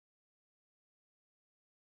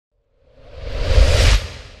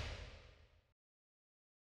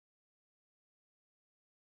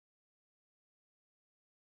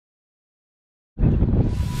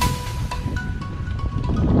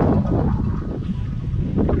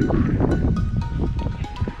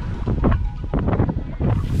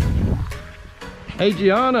Hey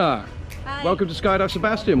Gianna! Hi. Welcome to Skydive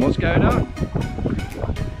Sebastian. What's going on?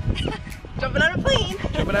 Jumping out of a plane.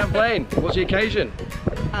 Jumping out of a plane. What's the occasion?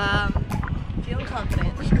 Feeling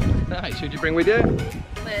confident. Nice. Who'd you bring with you?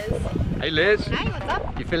 Liz. Hey Liz. Hi, what's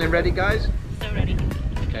up? You feeling ready, guys? So ready.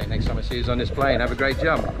 Okay, next time I see you on this plane, have a great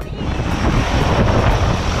jump.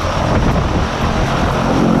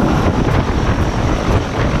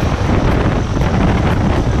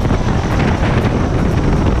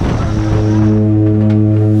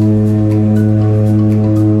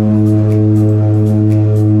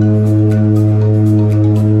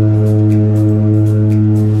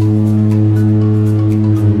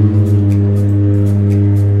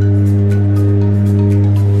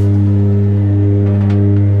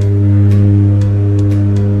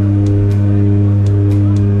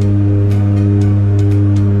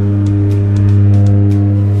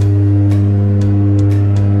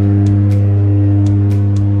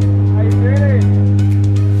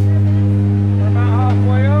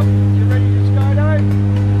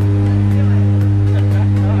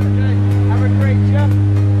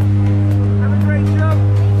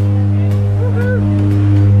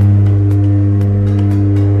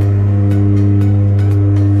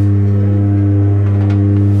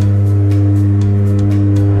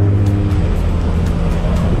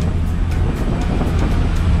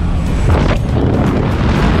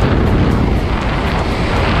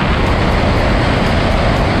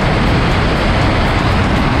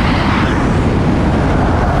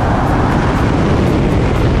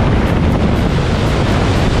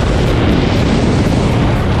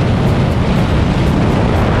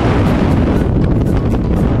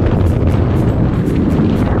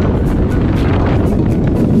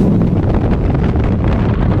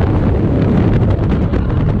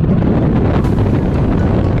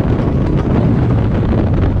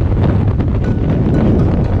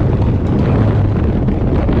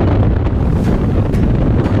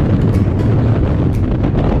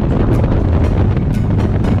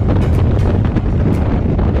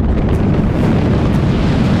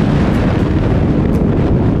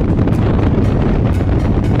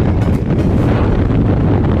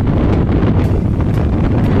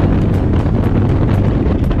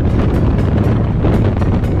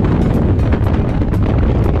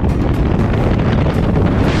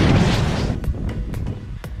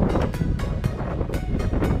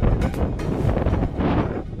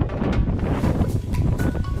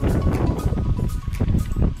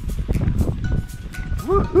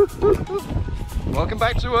 Welcome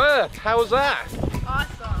back to Earth. How was that?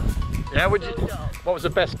 Awesome. Yeah, So what was the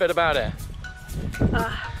best bit about it?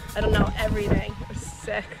 I don't know, everything. It was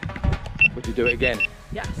sick. Would you do it again?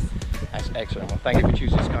 Yes. That's excellent. Well, thank you for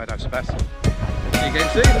choosing Skydive Sebastian. See you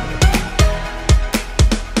again soon.